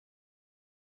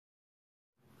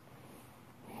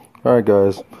Alright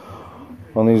guys,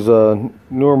 on these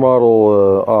newer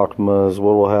model Optimas,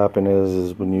 what will happen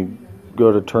is when you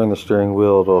go to turn the steering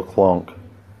wheel, it'll clunk,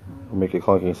 make a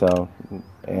clunking sound.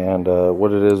 And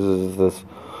what it is this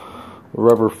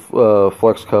rubber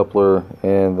flex coupler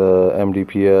and the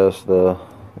MDPS,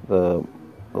 the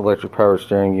electric powered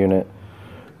steering unit.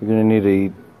 You're going to need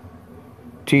a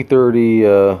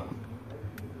T30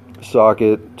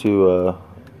 socket to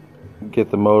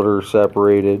get the motor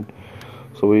separated.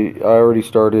 So I already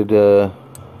started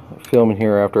filming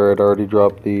here after I'd already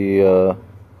dropped the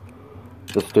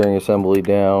steering assembly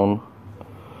down.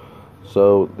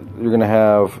 So you're gonna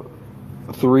have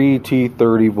 3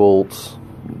 T30 bolts.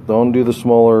 Don't do the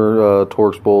smaller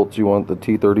Torx bolts. You want the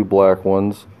T30 black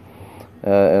ones,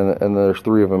 and there's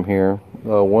 3 of them here.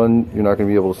 One you're not gonna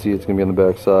be able to see; it's gonna be on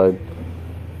the back side.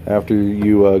 After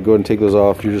you go ahead and take those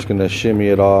off, you're just gonna shimmy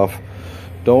it off.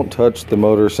 Don't touch the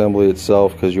motor assembly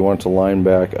itself because you want it to line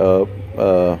back up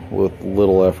with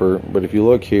little effort. But if you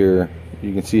look here,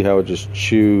 you can see how it just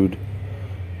chewed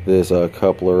this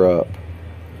coupler up.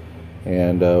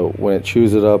 And when it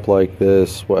chews it up like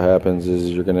this, what happens is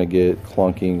you're going to get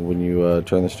clunking when you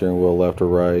turn the steering wheel left or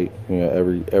right,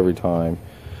 every time.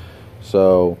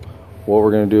 So what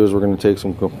we're going to do is we're going to take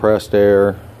some compressed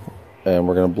air and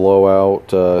we're going to blow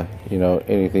out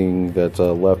anything that's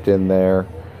left in there.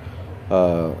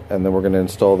 And then we're going to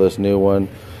install this new one.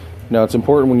 Now it's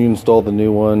important when you install the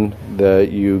new one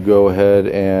that you go ahead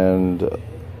and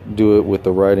do it with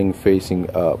the writing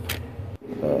facing up.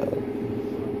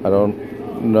 I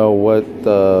don't know what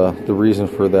the reason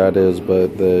for that is,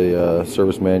 but the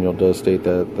service manual does state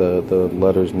that the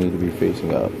letters need to be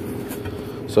facing up.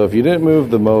 So if you didn't move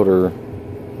the motor,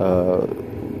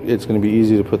 it's going to be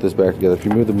easy to put this back together. If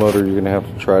you move the motor, you're going to have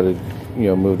to try to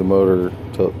move the motor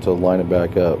to line it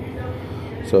back up.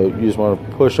 So you just want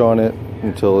to push on it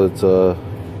until it's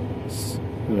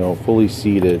fully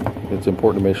seated. It's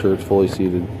important to make sure it's fully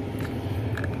seated,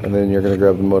 and then you're going to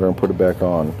grab the motor and put it back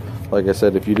on. Like I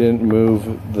said, if you didn't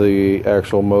move the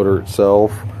actual motor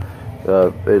itself,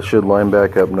 it should line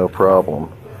back up no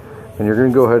problem. And you're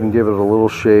going to go ahead and give it a little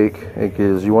shake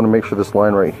because you want to make sure this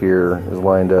line right here is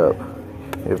lined up.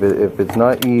 If it's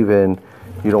not even,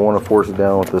 you don't want to force it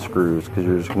down with the screws because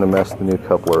you're just going to mess the new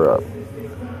coupler up.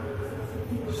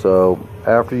 So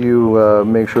after you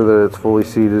make sure that it's fully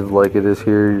seated like it is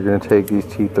here, you're going to take these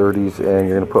T30s and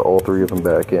you're going to put all 3 of them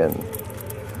back in.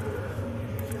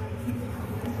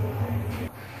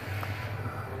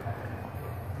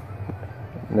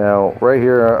 Now right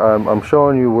here I'm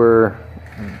showing you where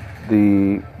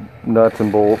the nuts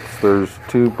and bolts, there's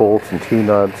 2 bolts and 2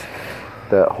 nuts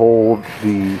that hold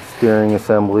the steering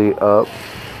assembly up.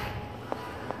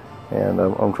 And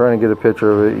I'm trying to get a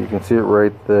picture of it. You can see it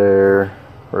right there.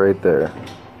 Right there.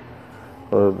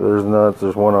 There's nuts.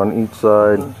 There's one on each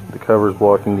side. The cover's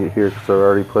blocking it here because I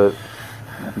already put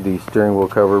the steering wheel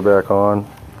cover back on.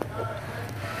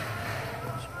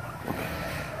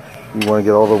 You want to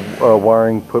get all the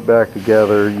wiring put back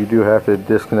together. You do have to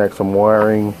disconnect some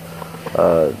wiring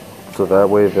so that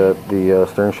way that the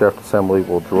steering shaft assembly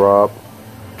will drop.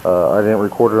 I didn't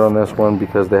record it on this one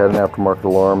because they had an aftermarket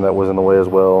alarm that was in the way as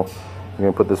well. You're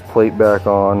going to put this plate back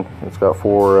on. It's got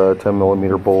 4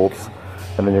 10mm bolts,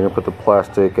 and then you're going to put the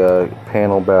plastic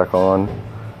panel back on.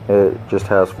 It just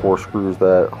has 4 screws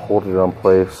that hold it on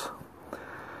place.